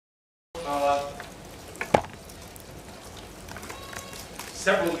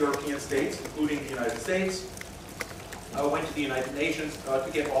several European states, including the United States, went to the United Nations to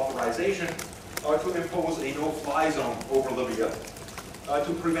get authorization to impose a no-fly zone over Libya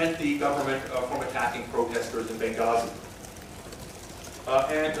to prevent the government from attacking protesters in Benghazi.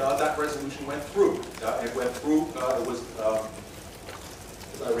 And that resolution went through. It went through, it was,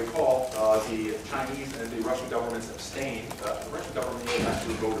 as I recall, the Chinese and the Russian governments abstained. The Russian government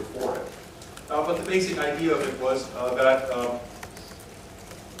actually voted for it. But the basic idea of it was that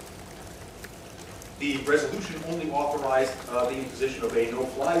the resolution only authorized the imposition of a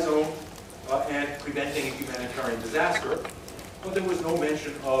no-fly zone and preventing a humanitarian disaster, but there was no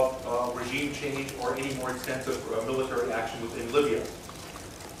mention of regime change or any more extensive military action within Libya.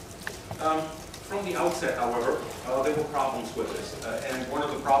 From the outset, however, there were problems with this, and one of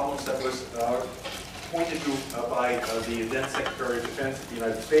the problems that was pointed to by the then Secretary of Defense of the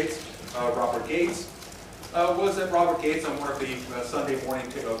United States, Robert Gates, was that Robert Gates on one of the Sunday morning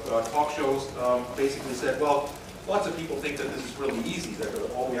talk shows basically said, well, lots of people think that this is really easy, that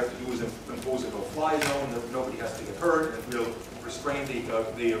all we have to do is impose a no-fly zone, that nobody has to get hurt, and we'll restrain the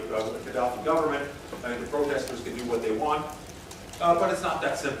Gaddafi government, and the protesters can do what they want. But it's not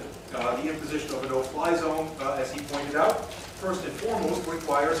that simple. The imposition of a no-fly zone, as he pointed out, first and foremost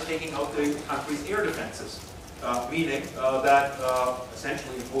requires taking out the country's air defenses, meaning that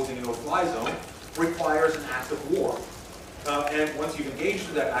essentially imposing a no-fly zone requires an act of war. And once you've engaged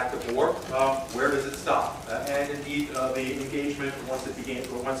in that act of war, where does it stop? And indeed, the engagement, once it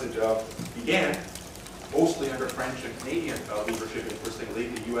began, mostly under French and Canadian leadership, interestingly,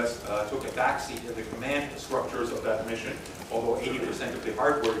 the U.S. took a backseat in the command structures of that mission, although 80% of the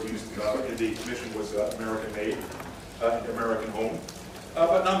hardware used in the mission was American-made and American-owned.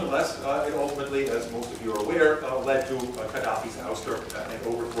 But nonetheless, it ultimately, as most of you are aware, led to Gaddafi's ouster and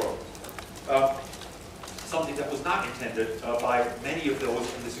overthrow. Something that was not intended by many of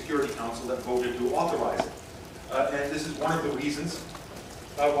those in the Security Council that voted to authorize it. And this is one of the reasons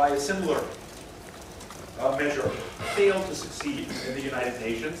why a similar measure failed to succeed in the United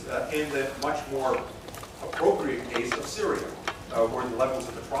Nations in the much more appropriate case of Syria, where the levels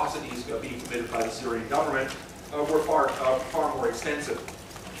of atrocities being committed by the Syrian government were far more extensive.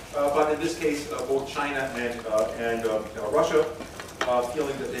 But in this case, both China and Russia,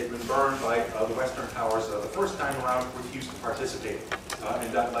 feeling that they'd been burned by the Western powers the first time around, refused to participate.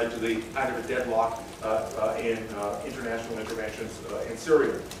 And that led to the kind of a deadlock in international interventions in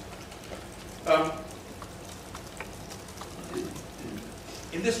Syria.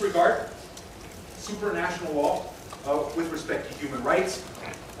 In this regard, supranational law with respect to human rights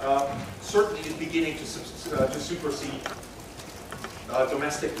certainly is beginning to supersede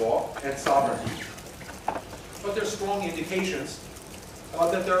domestic law and sovereignty. But there are strong indications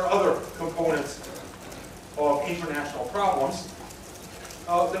that there are other components of international problems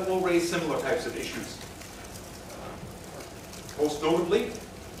that will raise similar types of issues. Most notably,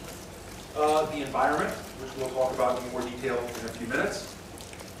 the environment, which we'll talk about in more detail in a few minutes,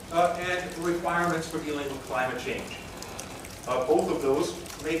 and the requirements for dealing with climate change. Both of those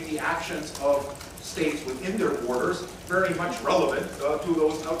make the actions of states within their borders very much relevant to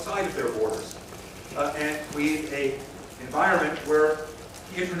those outside of their borders, and create an environment where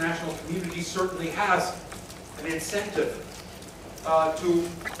the international community certainly has an incentive to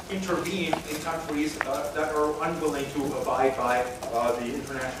intervene in countries that are unwilling to abide by the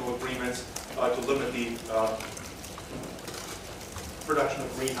international agreements to limit the production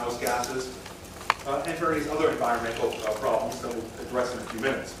of greenhouse gases and various other environmental problems that we'll address in a few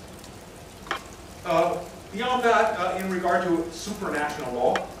minutes. Beyond that, in regard to supranational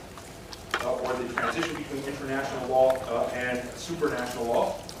law, or the transition between international law and supranational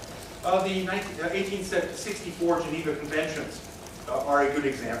law, the 1864 Geneva Conventions are a good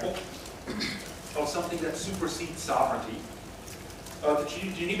example of something that supersedes sovereignty. The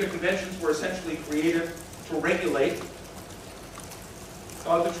Geneva Conventions were essentially created to regulate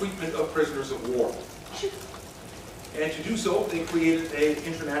the treatment of prisoners of war. And to do so, they created an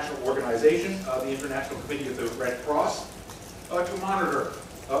international organization, the International Committee of the Red Cross, to monitor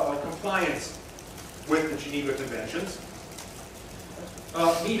compliance with the Geneva Conventions,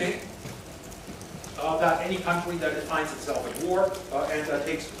 meaning that any country that finds itself at war and that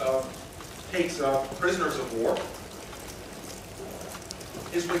takes prisoners of war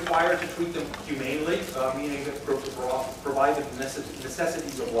is required to treat them humanely, meaning that provide them the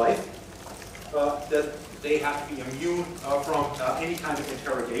necessities of life, that they have to be immune from any kind of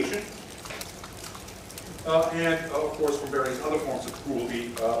interrogation, and of course from various other forms of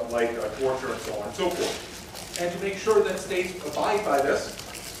cruelty like torture and so on and so forth. And to make sure that states abide by this,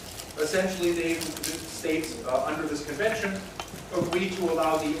 Essentially, the states under this convention agreed to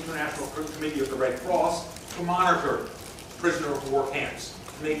allow the International Committee of the Red Cross to monitor prisoner of war camps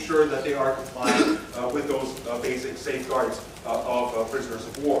to make sure that they are compliant with those basic safeguards of prisoners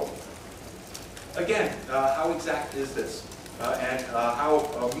of war. Again, how exact is this? And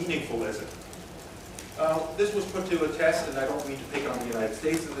how meaningful is it? This was put to a test, and I don't mean to pick on the United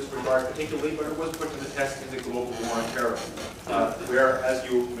States in this regard particularly, but it was put to the test in the global war on terror, where, as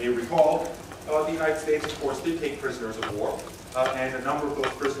you may recall, the United States, of course, did take prisoners of war, and a number of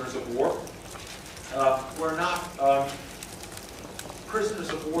those prisoners of war were not prisoners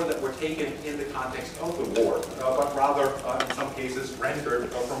of war that were taken in the context of the war, but rather, in some cases, rendered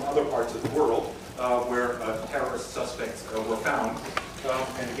from other parts of the world where terrorist suspects were found.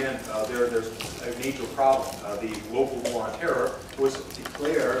 And again, there's a major problem. The global war on terror was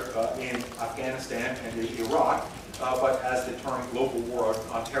declared in Afghanistan and in Iraq, but as the term global war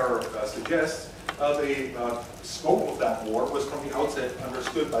on terror suggests, the scope of that war was from the outset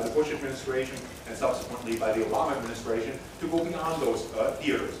understood by the Bush administration and subsequently by the Obama administration to go beyond those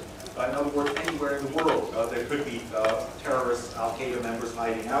theaters. In other words, anywhere in the world there could be terrorists, Al-Qaeda members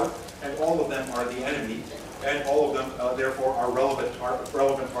hiding out, and all of them are the enemy, and all of them, therefore, are relevant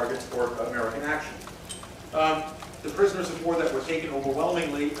targets for American action. The prisoners of war that were taken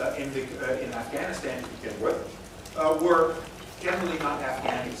overwhelmingly in Afghanistan to begin with were generally not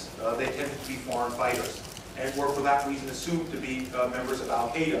Afghanis. They tended to be foreign fighters, and were for that reason assumed to be members of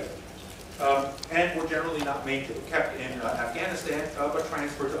Al-Qaeda. And were generally not kept in Afghanistan, but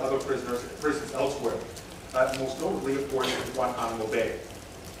transferred to other prisons elsewhere, most notably, of course, in Guantanamo Bay.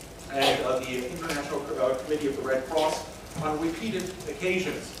 And the International Committee of the Red Cross, on repeated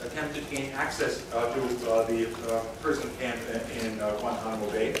occasions, attempted to gain access to the prison camp in Guantanamo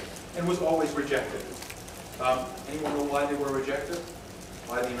Bay, and was always rejected. Anyone know why they were rejected?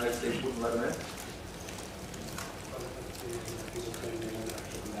 Why the United States wouldn't let them in?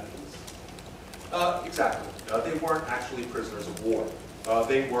 Exactly. They weren't actually prisoners of war.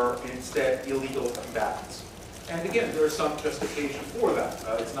 They were instead illegal combatants. And again, there is some justification for that.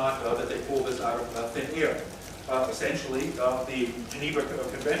 It's not that they pulled this out of thin air. Essentially, the Geneva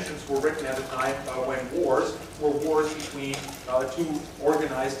Conventions were written at a time when wars were wars between two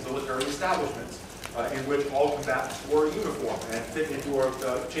organized military establishments, in which all combatants were uniform and fit into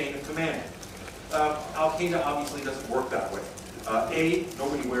a chain of command. Al-Qaeda obviously doesn't work that way. A,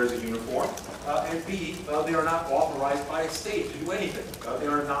 nobody wears a uniform, and B, they are not authorized by a state to do anything. They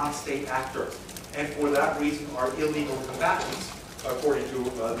are non-state actors, and for that reason are illegal combatants, according to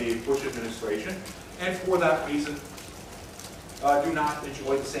the Bush administration, and for that reason do not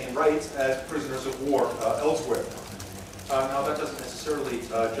enjoy the same rights as prisoners of war elsewhere. Now, that doesn't necessarily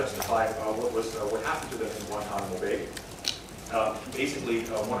justify what happened to them in Guantanamo Bay. Basically,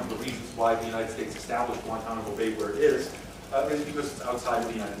 one of the reasons why the United States established Guantanamo Bay where it is because it's outside of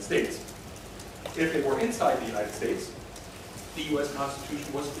the United States. If it were inside the United States, the U.S.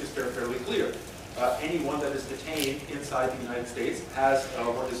 Constitution is fairly clear. Anyone that is detained inside the United States has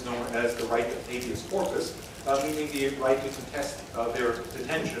what is known as the right of habeas corpus, meaning the right to contest their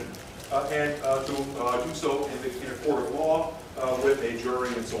detention and to do so in a court of law with a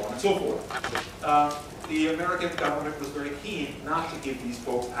jury and so on and so forth. The American government was very keen not to give these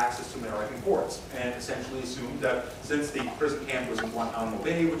folks access to American courts, and essentially assumed that since the prison camp was in Guantanamo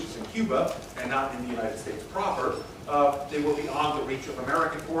Bay, which is in Cuba, and not in the United States proper, they were beyond the reach of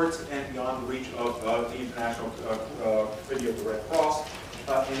American courts and beyond the reach of the International Committee of the Red Cross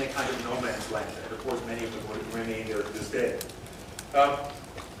in a kind of no man's land. And of course, many of them would remain there to this day.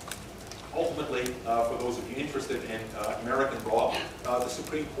 Ultimately, for those of you interested in American law, the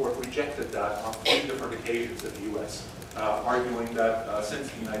Supreme Court rejected that on 3 different occasions in the U.S., arguing that since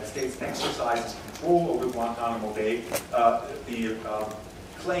the United States exercises control over Guantanamo Bay, the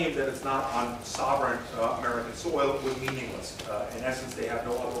claim that it's not on sovereign American soil was meaningless. In essence, they have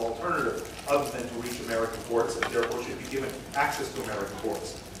no other alternative other than to reach American courts, and therefore should be given access to American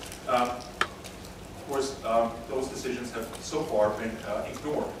courts. Of course, those decisions have so far been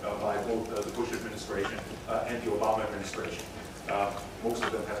ignored by both the Bush administration and the Obama administration. Most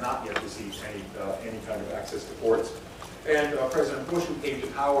of them have not yet received any kind of access to courts. And President Bush, who came to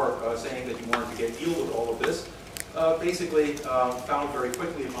power saying that he wanted to get deal with all of this, basically found very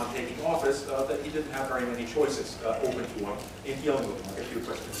quickly upon taking office that he didn't have very many choices open to him in dealing with them. I'll get to your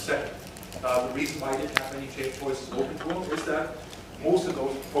question in a second. The reason why he didn't have many choices open to him is that most of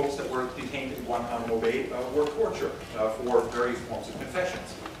those folks that were detained in Guantanamo Bay were tortured for various forms of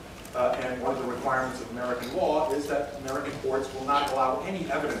confessions. And one of the requirements of American law is that American courts will not allow any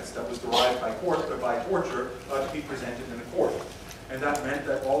evidence that was derived by torture to be presented in a court. And that meant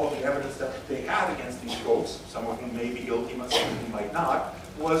that all of the evidence that they had against these folks, some of whom may be guilty, some of whom might not,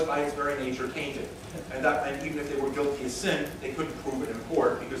 was by its very nature tainted. And that meant even if they were guilty of sin, they couldn't prove it in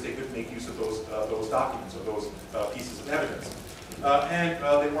court because they couldn't make use of those documents or those pieces of evidence.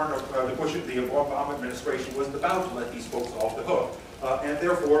 They weren't, the Obama administration wasn't about to let these folks off the hook. And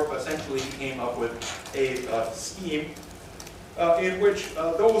therefore, essentially, he came up with a scheme in which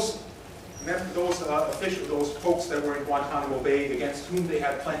those folks that were in Guantanamo Bay, against whom they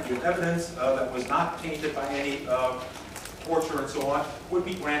had plenty of evidence that was not tainted by any torture and so on, would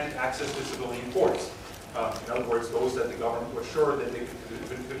be granted access to civilian courts. In other words, those that the government was sure that they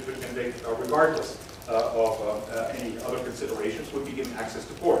could convict regardless of any other considerations would be given access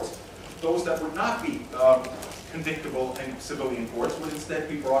to courts. Those that would not be convictable in civilian courts would instead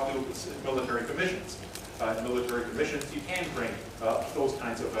be brought to military commissions. In military commissions, you can bring those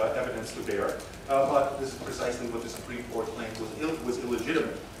kinds of evidence to bear, but this is precisely what the Supreme Court claimed was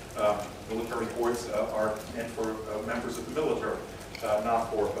illegitimate. Military courts are meant for members of the military, not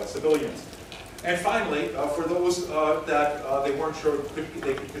for civilians. And finally, for those that they weren't sure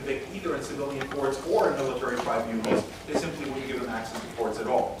they could convict either in civilian courts or in military tribunals, they simply wouldn't give them access to courts at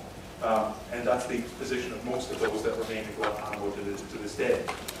all. And that's the position of most of those that remain in Guantanamo to this day.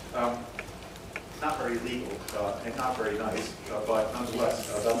 Not very legal and not very nice, but nonetheless,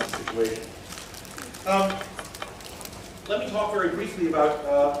 that's the situation. Let me talk very briefly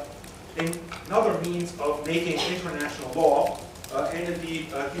about another means of making international law and indeed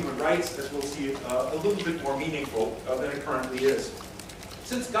human rights, as we'll see, a little bit more meaningful than it currently is.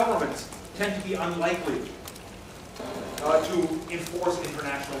 Since governments tend to be unlikely to enforce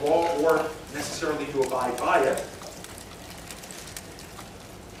international law or necessarily to abide by it,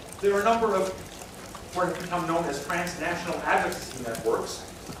 there are a number of what have become known as transnational advocacy networks,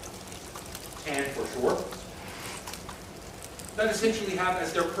 TAN for short, that essentially have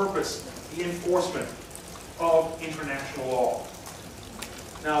as their purpose the enforcement of international law.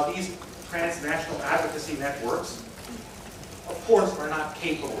 Now, these transnational advocacy networks, of course, are not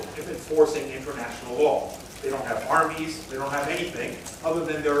capable of enforcing international law. They don't have armies, they don't have anything other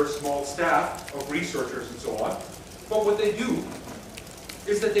than their small staff of researchers and so on. But what they do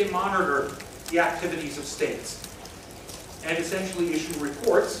is that they monitor the activities of states and essentially issue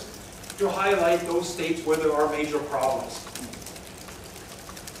reports to highlight those states where there are major problems.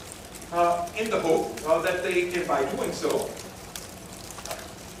 In the hope that they can, by doing so,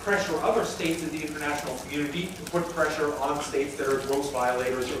 pressure other states in the international community to put pressure on states that are gross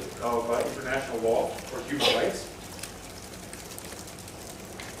violators of international law or human rights,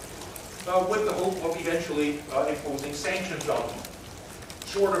 with the hope of eventually imposing sanctions on them.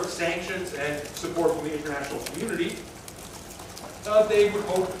 Short of sanctions and support from the international community, they would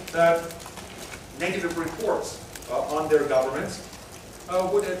hope that negative reports on their governments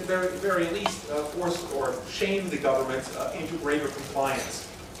would at the very least force or shame the governments into greater compliance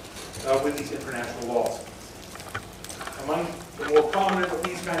with these international laws. Among the more prominent of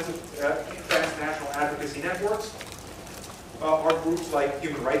these kinds of transnational advocacy networks are groups like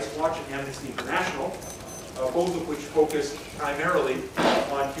Human Rights Watch and Amnesty International, both of which focus primarily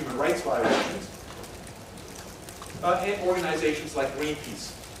on human rights violations, and organizations like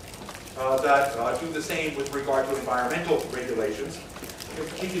Greenpeace that do the same with regard to environmental regulations, in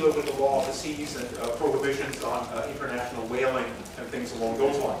particular with the law of the seas and prohibitions on international whaling and things along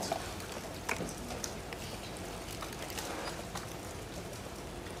those lines.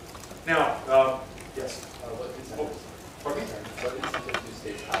 Now, yes? What incentives do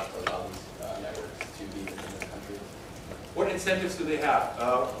states have to allow these networks to be within the country? What incentives do they have?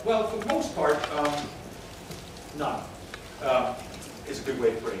 Well, for the most part, none is a good way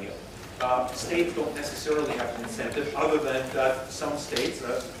of putting it. States don't necessarily have an incentive, other than that some states,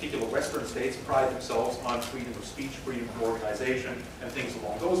 particular Western states, pride themselves on freedom of speech, freedom of organization, and things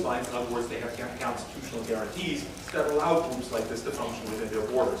along those lines. In other words, they have constitutional guarantees that allow groups like this to function within their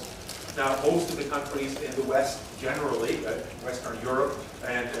borders. Now, most of the countries in the West, generally, Western Europe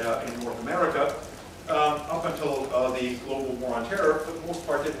and in North America, up until the global war on terror, for the most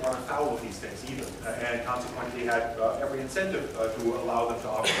part, didn't run afoul of these things either, and consequently had every incentive to allow them to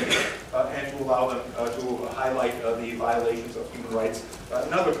operate and to allow them to highlight the violations of human rights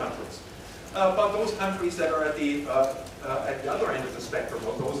in other countries. But those countries that are at the other end of the spectrum,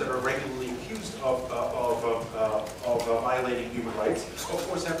 those that are regularly accused of violating human rights, of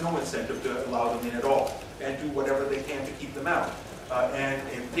course have no incentive to allow them in at all, and do whatever they can to keep them out. And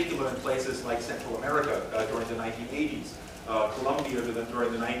in particular in places like Central America during the 1980s, Colombia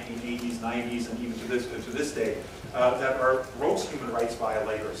during the 1980s, 90s, and even to this day, that are gross human rights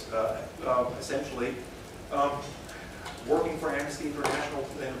violators, essentially working for Amnesty International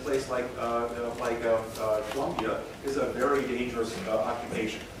in a place like Colombia is a very dangerous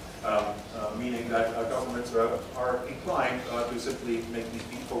occupation, meaning that governments are inclined to simply make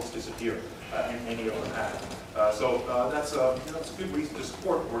these folks disappear, and many of them have. So that's a good reason to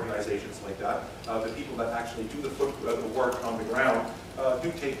support organizations like that. The people that actually do the work on the ground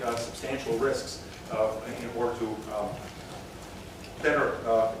do take substantial risks in order to better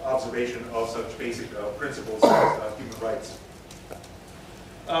observation of such basic principles as human rights.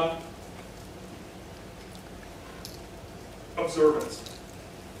 Observance.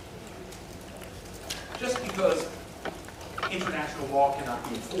 Just because international law cannot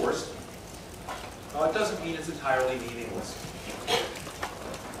be enforced doesn't mean it's entirely meaningless.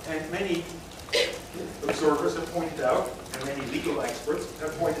 And many observers have pointed out, and many legal experts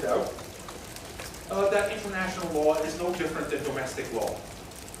have pointed out, that international law is no different than domestic law.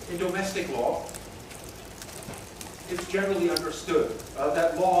 In domestic law, it's generally understood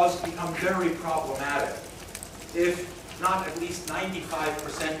that laws become very problematic if not at least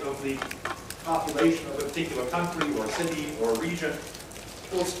 95% of the population of a particular country or city or region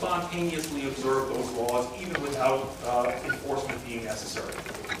will spontaneously observe those laws even without enforcement being necessary.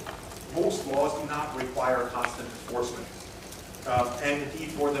 Most laws do not require constant enforcement. And indeed,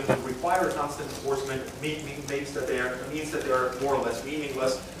 for them to require constant enforcement means that they are more or less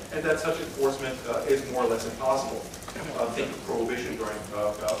meaningless, and that such enforcement is more or less impossible. Think of prohibition during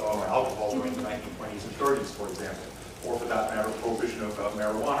alcohol during the 1920s and 30s, for example, or for that matter, prohibition of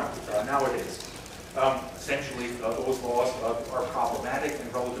marijuana nowadays. Essentially, those laws are problematic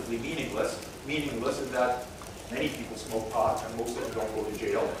and relatively meaningless. Meaningless in that many people smoke pot, and most of them don't go to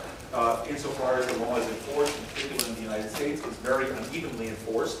jail. Insofar as the law is enforced, in particular in the United States, it's very unevenly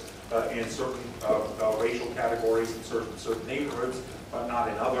enforced in certain racial categories, in certain neighborhoods, but not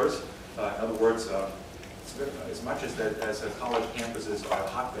in others. In other words, as much as college campuses are a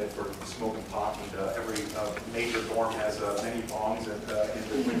hotbed for smoking pot, and every major dorm has many bongs and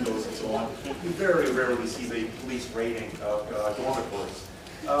in the windows and so on, you very rarely see the police raiding dormitories.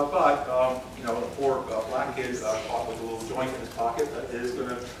 But a poor black kid caught with a little joint in his pocket is going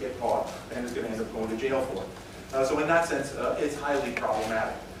to get caught and is going to end up going to jail for it. So in that sense, it's highly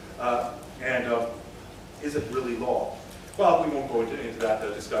problematic. Is it really law? Well, we won't go into that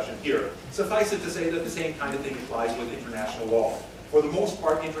discussion here. Suffice it to say that the same kind of thing applies with international law. For the most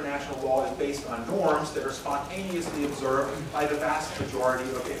part, international law is based on norms that are spontaneously observed by the vast majority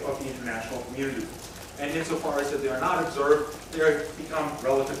of the international community. And insofar as they are not observed, they become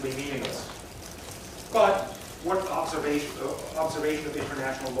relatively meaningless. But what observation of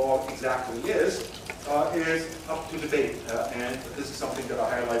international law exactly is up to debate. And this is something that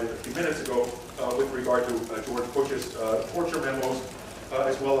I highlighted a few minutes ago with regard to George Bush's torture memos,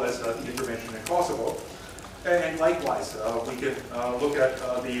 as well as the intervention in Kosovo. And likewise, we can look at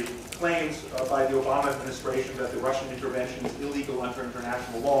the claims by the Obama administration that the Russian intervention is illegal under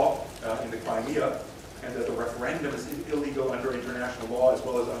international law in the Crimea, and that the referendum is illegal under international law as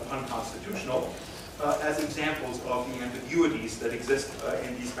well as unconstitutional, as examples of the ambiguities that exist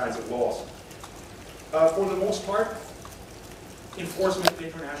in these kinds of laws. For the most part, enforcement of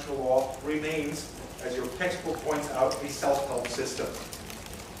international law remains, as your textbook points out, a self-help system,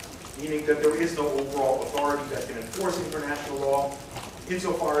 meaning that there is no overall authority that can enforce international law.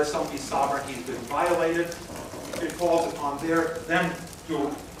 Insofar as somebody's sovereignty has been violated, it calls upon them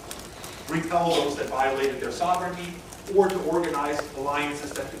to repel those that violated their sovereignty, or to organize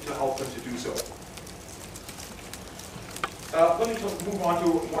alliances to help them to do so. Let me move on to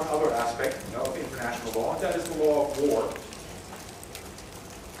one other aspect of international law, and that is the law of war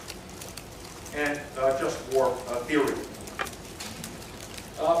and just war theory.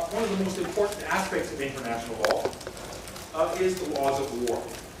 One of the most important aspects of international law is the laws of war.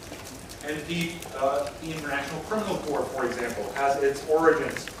 And indeed, the International Criminal Court, for example, has its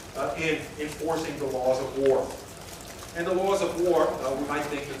origins in enforcing the laws of war. And the laws of war, we might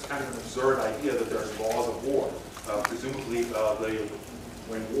think it's kind of an absurd idea that there's laws of war. Presumably,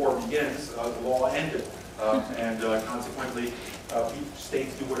 when war begins, the law ended. And consequently, each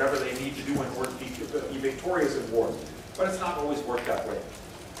states do whatever they need to do in order to be victorious in war. But it's not always worked that way.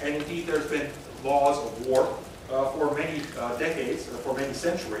 And indeed, there's been laws of war for many decades, for many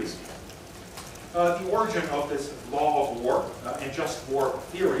centuries. The origin of this law of war and just war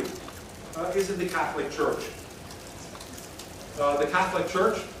theory is in the Catholic Church. The Catholic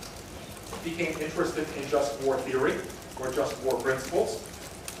Church became interested in just war theory, or just war principles,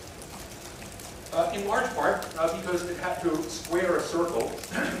 in large part because it had to square a circle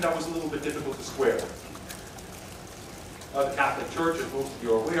that was a little bit difficult to square. The Catholic Church, as most of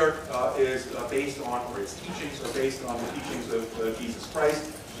you are aware, is based on, or its teachings are based on the teachings of Jesus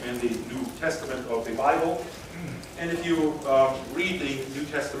Christ and the New Testament of the Bible. And if you read the New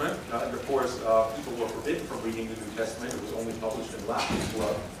Testament, and of course people were forbidden from reading the New Testament, it was only published in Latin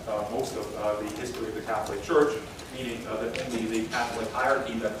for most of the history of the Catholic Church, meaning that only the Catholic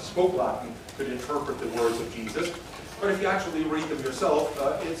hierarchy that spoke Latin could interpret the words of Jesus. But if you actually read them yourself,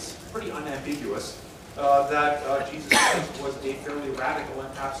 it's pretty unambiguous that Jesus Christ was a fairly radical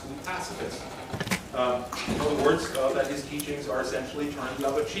and absolute pacifist. In other words, that his teachings are essentially turn the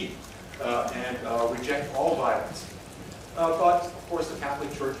other cheek and reject all violence. But, of course, the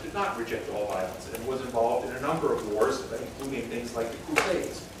Catholic Church did not reject all violence and was involved in a number of wars, including things like the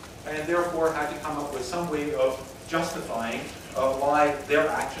Crusades, and therefore had to come up with some way of justifying why their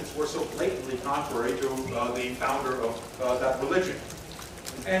actions were so blatantly contrary to the founder of that religion.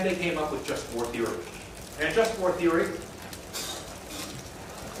 And they came up with just war theory. And just war theory,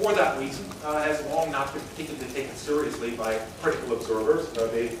 for that reason, has long not been particularly taken seriously by critical observers.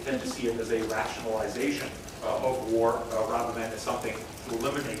 They tend to see it as a rationalization of war rather than as something to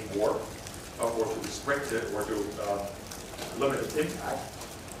eliminate war or to restrict it or to limit its impact.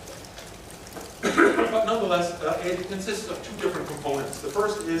 But nonetheless, it consists of two different components. The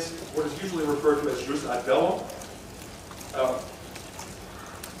first is what is usually referred to as jus ad bellum,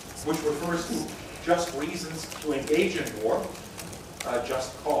 which refers to just reasons to engage in war,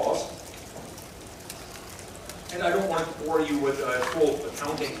 just cause. And I don't want to bore you with a full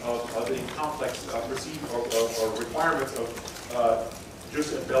accounting of the complex requirements of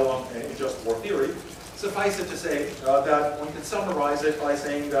jus ad bellum and just war theory. Suffice it to say that one can summarize it by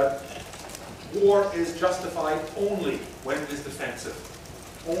saying that war is justified only when it is defensive,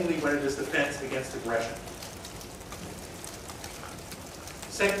 only when it is defense against aggression.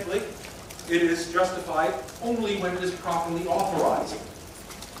 Secondly, it is justified only when it is properly authorized.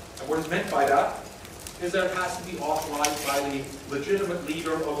 And what is meant by that is that it has to be authorized by the legitimate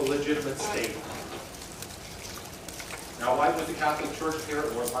leader of a legitimate state. Now, why would the Catholic Church care,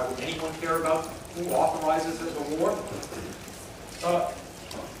 or why would anyone care about who authorizes a war?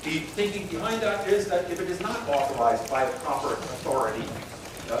 The thinking behind that is that if it is not authorized by the proper authority,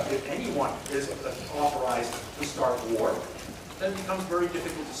 if anyone is authorized to start war, then it becomes very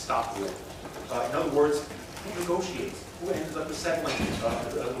difficult to stop war. In other words, who negotiates? Who ends up settling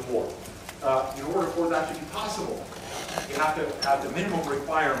the war? In order for that to be possible, you have to have the minimum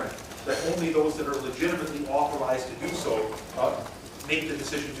requirement that only those that are legitimately authorized to do so make the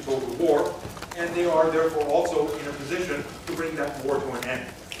decision to go to war, and they are therefore also in a position to bring that war to an end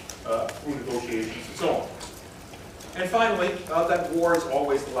through negotiations and so on. And finally, that war is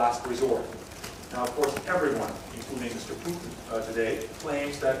always the last resort. Now, of course, everyone, including Mr. Putin today,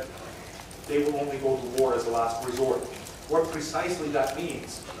 claims that they will only go to war as a last resort. What precisely that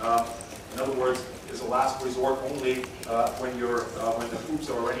means, in other words, is a last resort only when the troops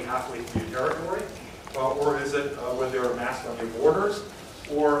are already halfway through your territory, or is it when they're amassed on your borders,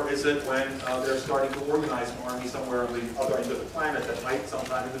 or is it when they're starting to organize an army somewhere on the other end of the planet that might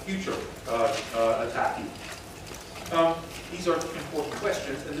sometime in the future attack you? These are important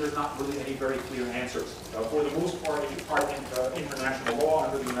questions, and there's not really any very clear answers. For the most part, international law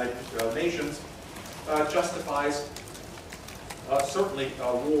under the United Nations justifies certainly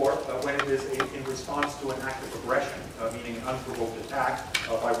war when it is in response to an act of aggression, meaning an unprovoked attack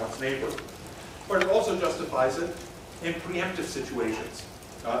by one's neighbor. But it also justifies it in preemptive situations,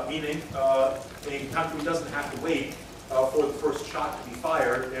 meaning a country doesn't have to wait for the first shot to be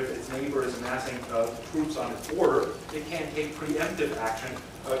fired. If its neighbor is amassing troops on its border, it can take preemptive action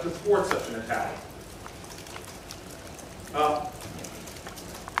to thwart such an attack.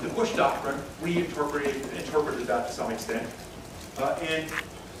 The Bush Doctrine interpreted that to some extent, and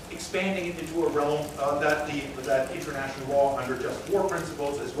expanding it into a realm that international law under just war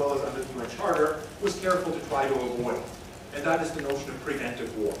principles as well as under the UN Charter was careful to try to avoid. And that is the notion of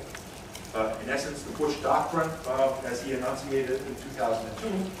preventive war. In essence, the Bush Doctrine, as he enunciated in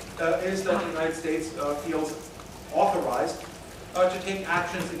 2002, is that the United States feels authorized to take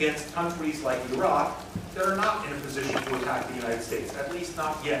actions against countries like Iraq that are not in a position to attack the United States, at least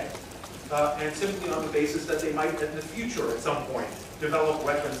not yet. And simply on the basis that they might in the future at some point develop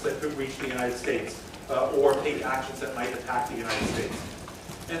weapons that could reach the United States or take actions that might attack the United States.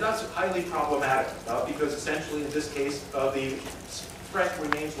 And that's highly problematic because essentially in this case the threat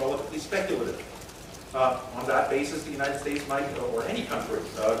remains relatively speculative. On that basis, the United States might, or any country,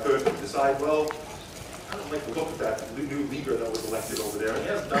 could decide, well, I don't like the look of that new leader that was elected over there. He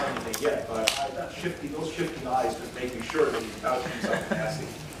hasn't done anything yet, but those shifty eyes just make me sure that he's about to do something nasty.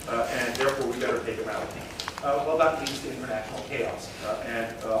 And therefore we better take him out. well, that leads to international chaos,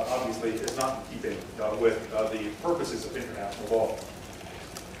 and obviously is not in keeping with the purposes of international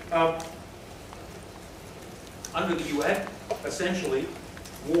law. Under the UN, essentially,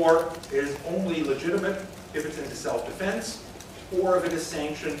 war is only legitimate if it's into self-defense or if it is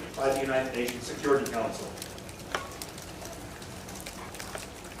sanctioned by the United Nations Security Council.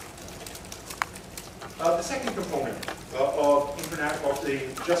 The second component of the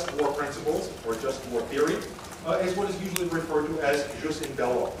just war principles, or just war theory, is what is usually referred to as jus in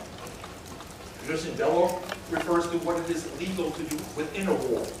bello. Jus in bello refers to what it is legal to do within a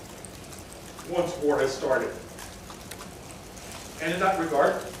war, once war has started. And in that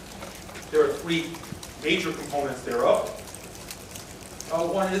regard, there are three major components thereof.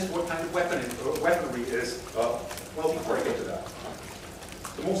 One is what kind of weaponry is, well, before I get to that,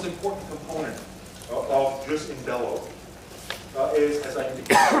 the most important component of jus in bello is, as I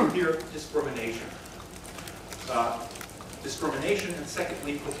indicated here, discrimination. Discrimination, and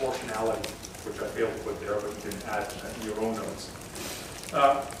secondly, proportionality, which I failed to put there, but you can add in your own notes.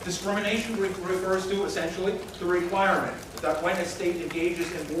 Discrimination refers to, essentially, the requirement that when a state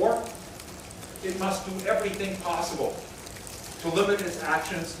engages in war, it must do everything possible to limit its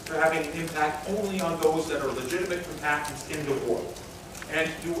actions to having an impact only on those that are legitimate combatants in the war, and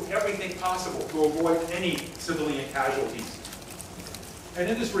do everything possible to avoid any civilian casualties. And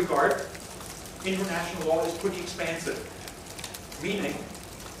in this regard, international law is pretty expansive, meaning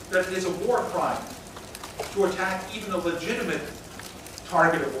that it is a war crime to attack even a legitimate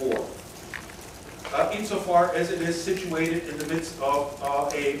target of war, insofar as it is situated in the midst of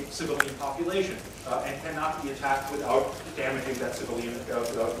a civilian population and cannot be attacked without damaging that civilian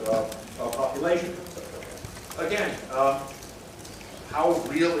population. Again, how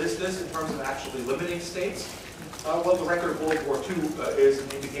real is this in terms of actually limiting states? Well, the record of World War II is an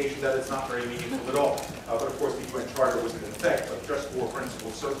indication that it's not very meaningful at all. But of course, the UN Charter wasn't in effect, but just war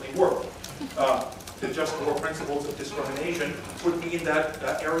principles certainly were. The just war principles of discrimination would mean that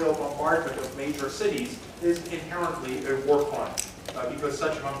aerial bombardment of major cities is inherently a war crime, because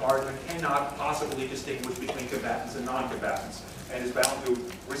such a bombardment cannot possibly distinguish between combatants and non-combatants, and is bound to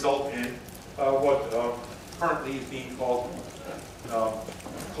result in what currently is being called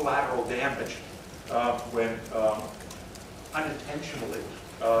collateral damage, when unintentionally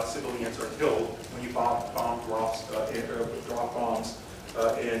civilians are killed when you drop bombs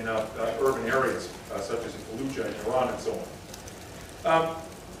in urban areas, such as in Fallujah and Iran and so on.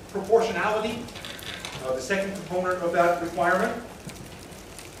 Proportionality, the second component of that requirement,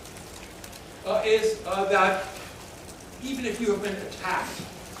 is that even if you have been attacked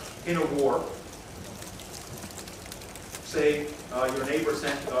in a war, say your neighbor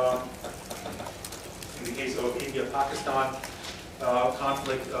sent, in the case of India-Pakistan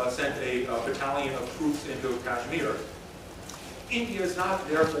conflict, sent a battalion of troops into Kashmir, India is not,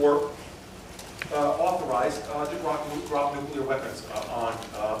 therefore, authorized to drop nuclear weapons on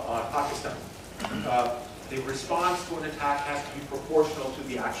Pakistan. The response to an attack has to be proportional to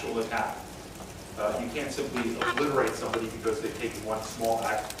the actual attack. You can't simply obliterate somebody because they've taken one small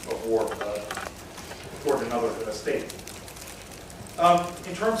act of war toward another state.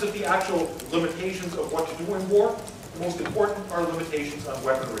 In terms of the actual limitations of what to do in war, the most important are limitations on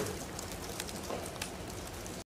weaponry.